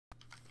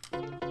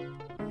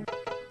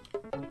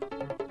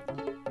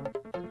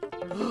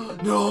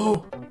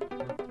No!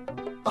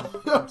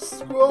 No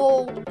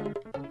scroll!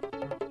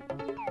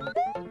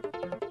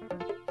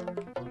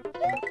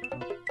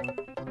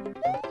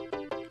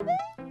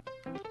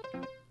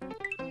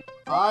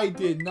 I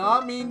did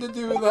not mean to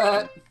do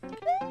that.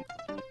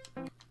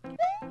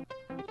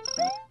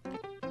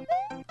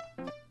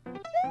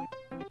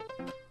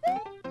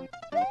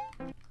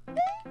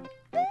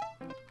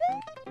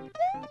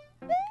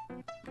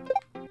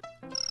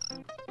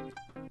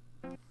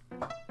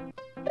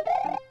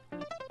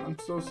 I'm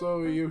so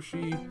sorry,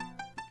 Yoshi.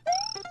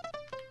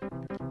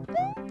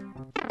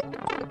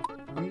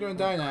 I'm gonna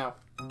die now.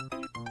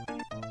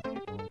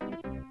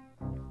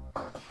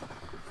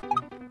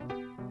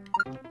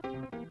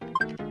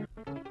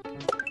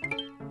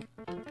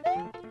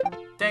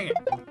 Dang it.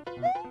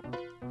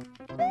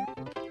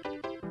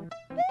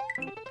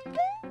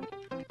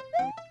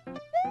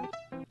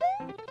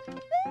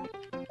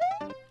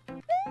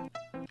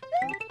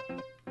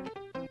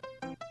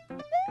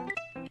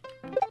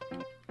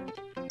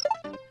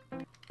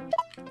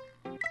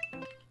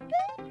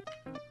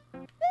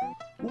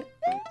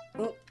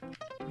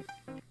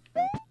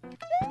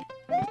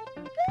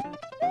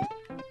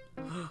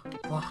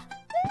 Block.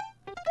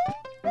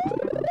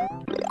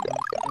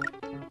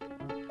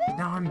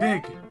 Now I'm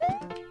big.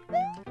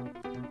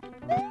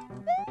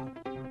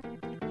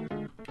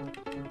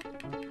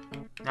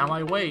 Now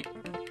I wait.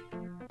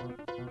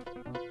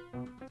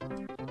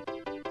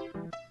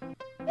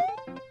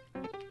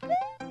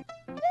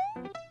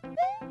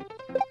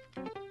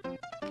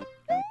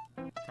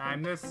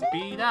 Time to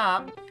speed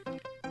up.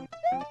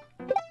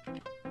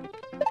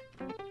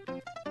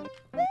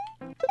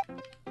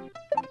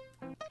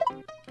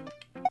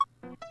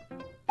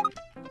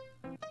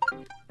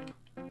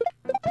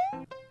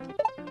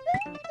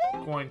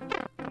 Coin.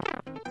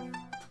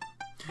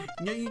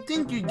 Yeah, you'd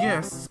think you'd get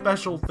a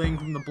special thing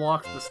from the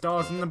blocks, the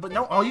stars, and but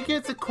no, all you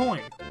get is a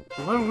coin.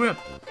 What a rip.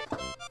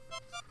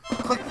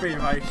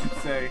 Clickbait, I should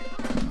say.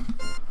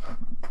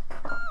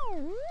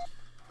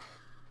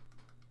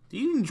 Do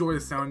you enjoy the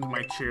sound of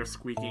my chair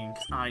squeaking?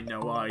 'Cause I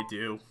know I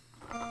do.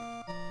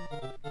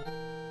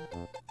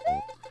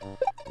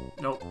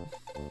 Nope.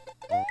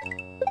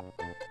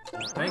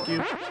 Thank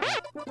you.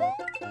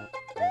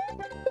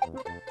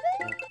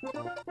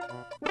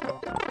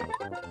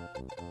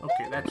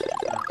 Okay, that's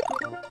just not.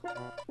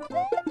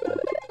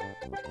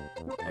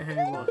 Hey,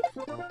 look.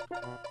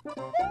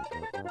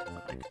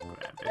 I can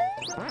grab it.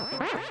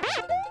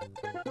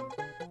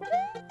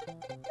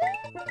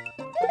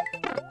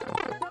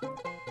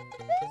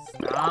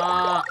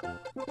 Stop!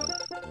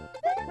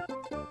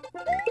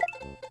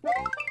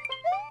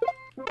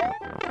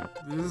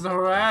 This is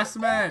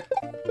harassment!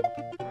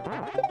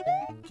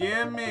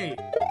 Give me!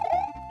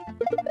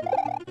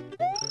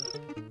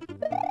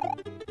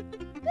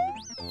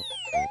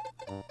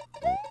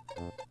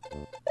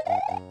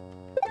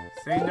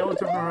 Say no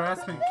to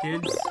harassment,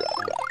 kids.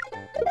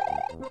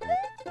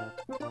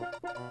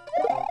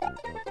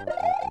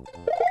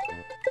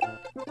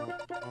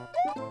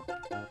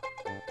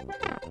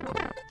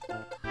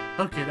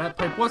 Okay, that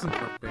pipe wasn't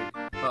clickbait.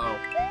 Uh-oh.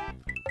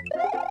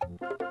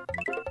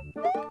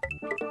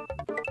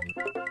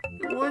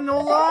 It wouldn't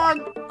hold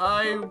on!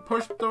 I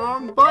pushed the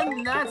wrong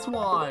button, that's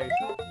why!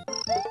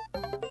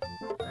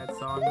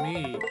 That's on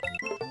me.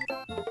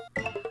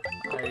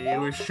 I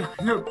was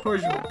trying to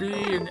push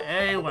B and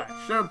A when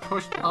I should have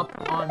pushed up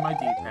on my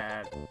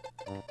D-pad.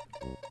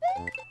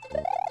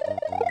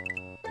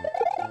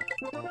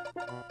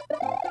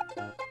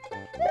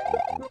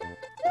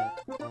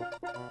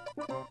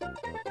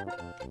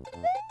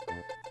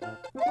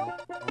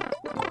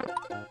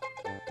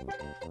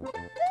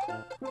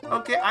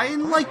 Okay, I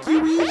didn't like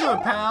you either,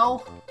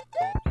 pal!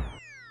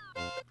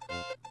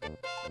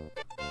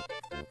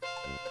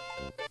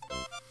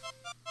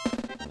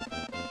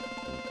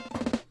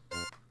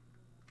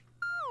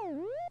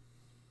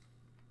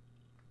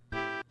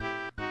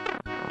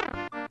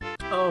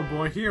 Oh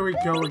boy, here we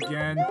go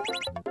again.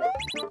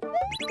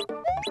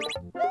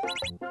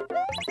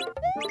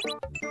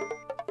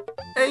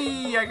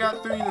 Hey, I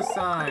got 3 this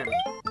time.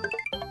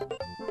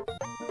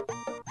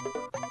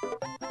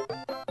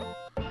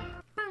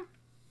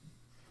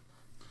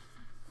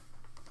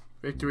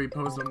 Victory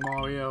pose of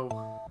Mario.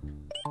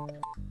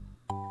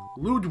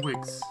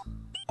 Ludwig's.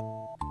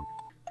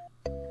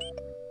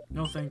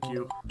 No thank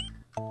you.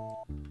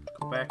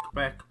 Go back, go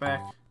back, go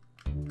back.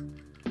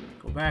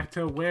 Go back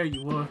to where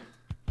you were.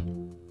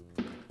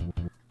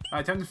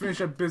 Alright, time to finish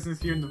up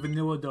business here in the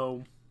Vanilla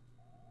Dome.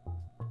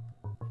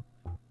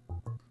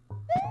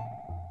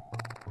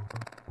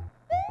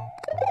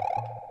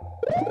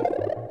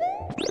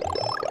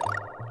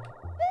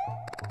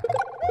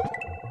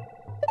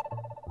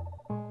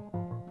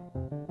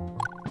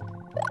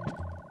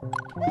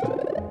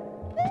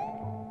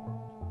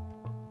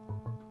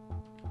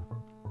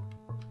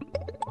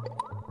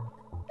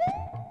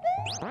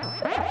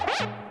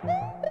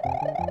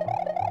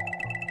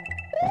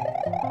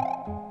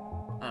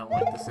 I don't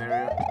like this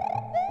area.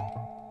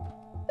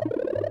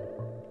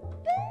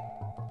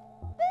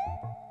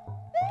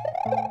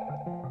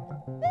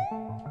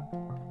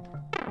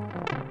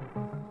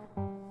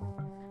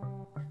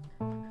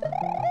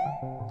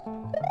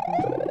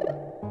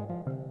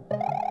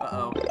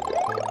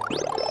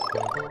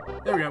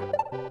 There we go.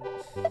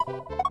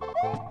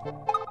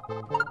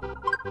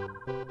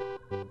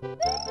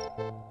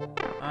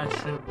 I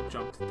should have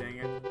jumped, dang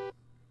it.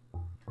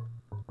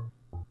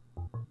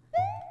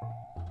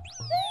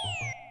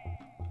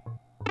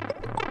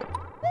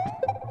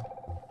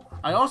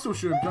 I also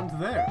should have jumped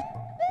there.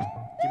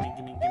 Gimme,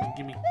 gimme, gimme,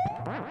 gimme.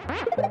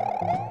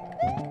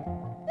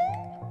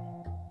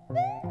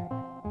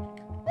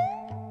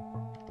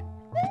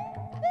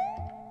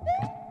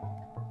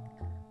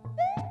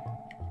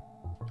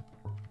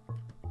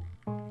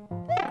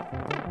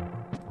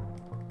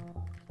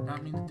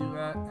 Not mean to do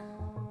that.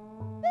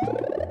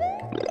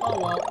 Oh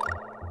well.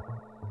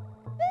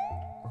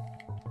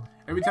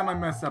 Every time I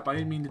mess up, I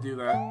didn't mean to do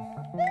that.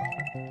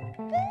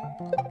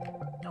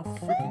 No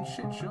freaking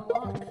shit,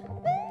 Sherlock.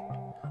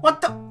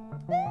 What the?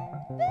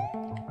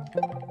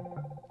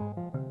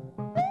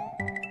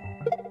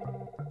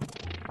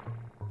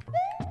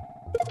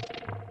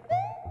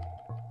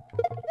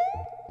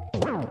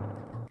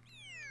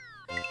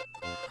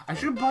 I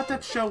should have brought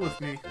that shell with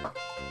me.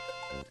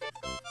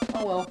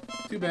 Oh well,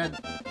 too bad.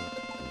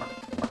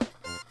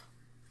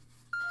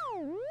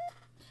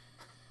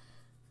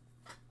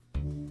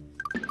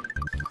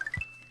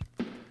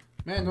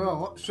 Man, there are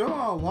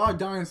a lot of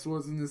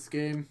dinosaurs in this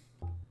game.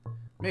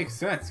 Makes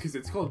sense, because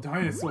it's called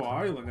Dinosaur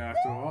Island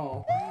after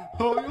all.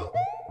 Oh, yeah.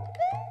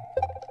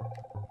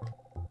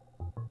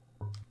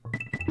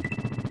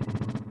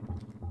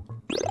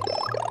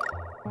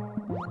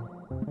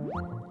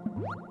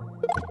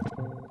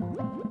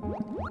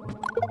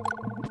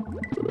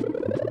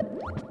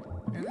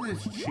 And it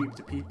is cheap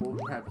to people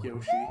who have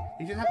Yoshi.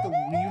 You just have to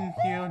leave him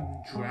here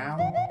and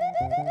drown.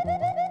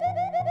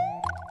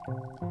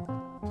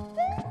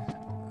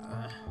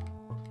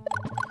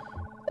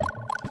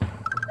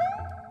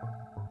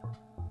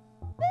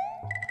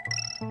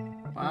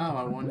 Wow,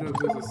 I wonder if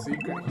there's a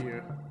secret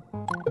here.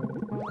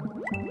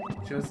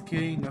 Just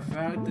kidding, the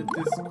fact that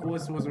this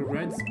course was a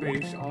red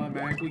space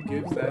automatically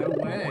gives that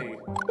away.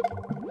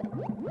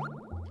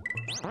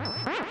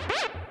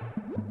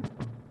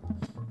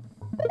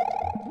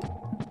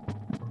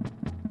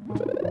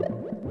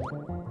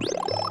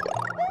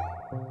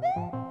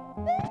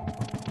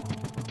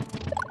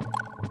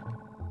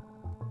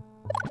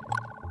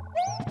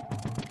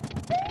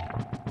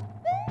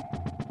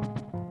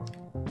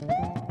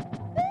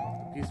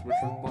 Which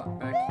was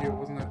back here,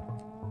 wasn't it?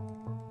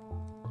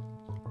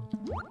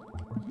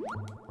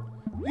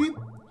 Eep.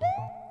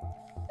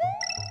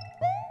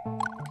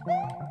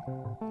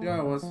 Yeah,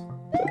 it was.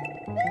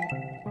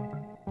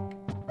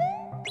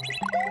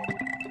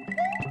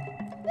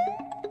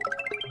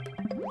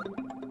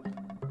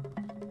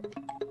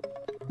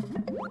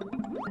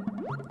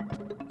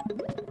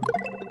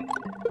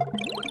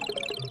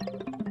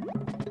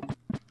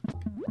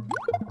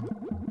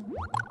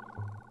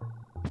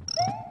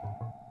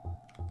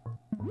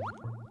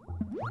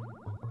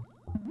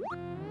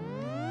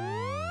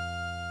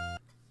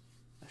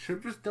 Should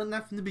have just done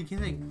that from the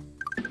beginning.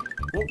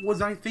 What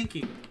was I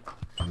thinking?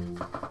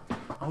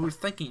 I was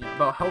thinking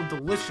about how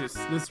delicious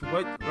this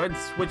red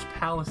switch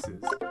palace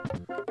is.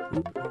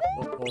 Ooh,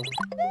 oh.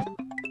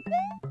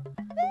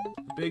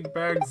 Big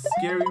bad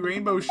scary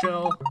rainbow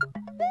shell.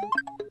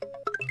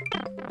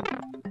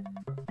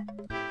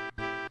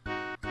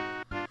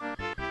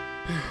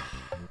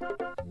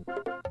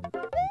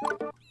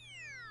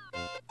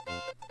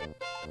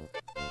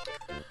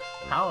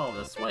 How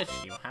the switch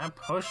you have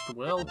pushed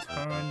will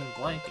turn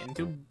blank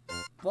into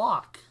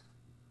block.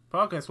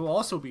 Progress will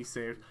also be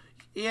saved.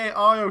 EA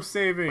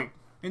auto-saving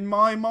in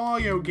my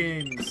Mario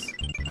games.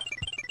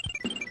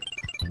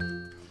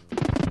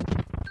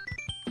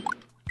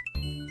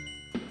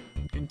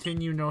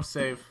 Continue, no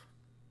save.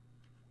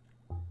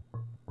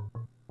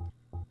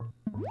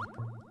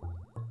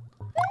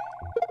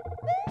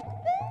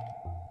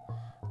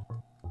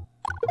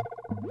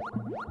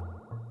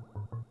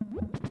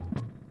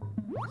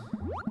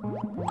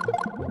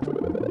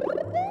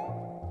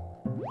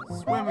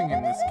 Swimming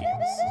in this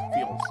game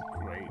feels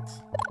great.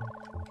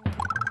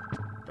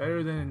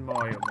 Better than in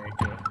Mario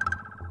Maker.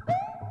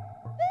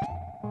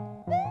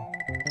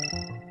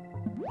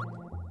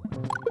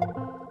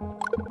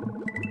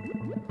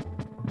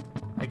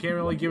 I can't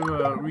really give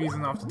a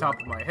reason off the top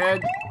of my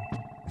head.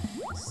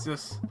 It's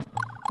just...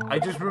 I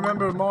just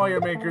remember Mario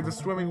Maker, the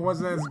swimming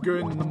wasn't as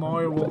good in the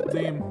Mario World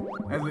theme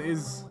as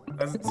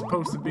it's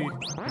supposed to be.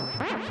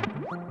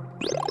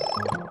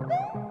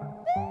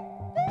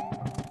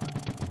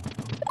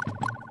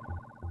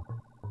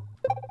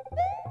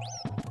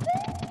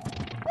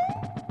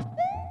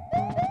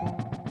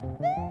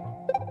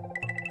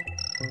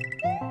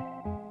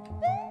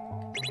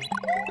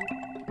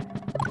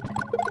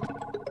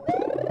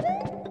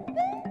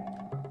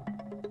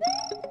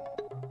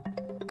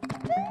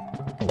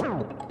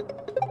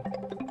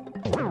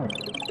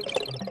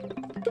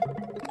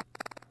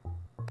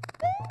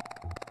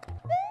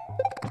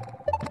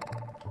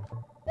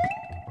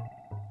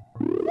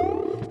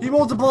 He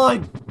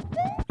multiplied!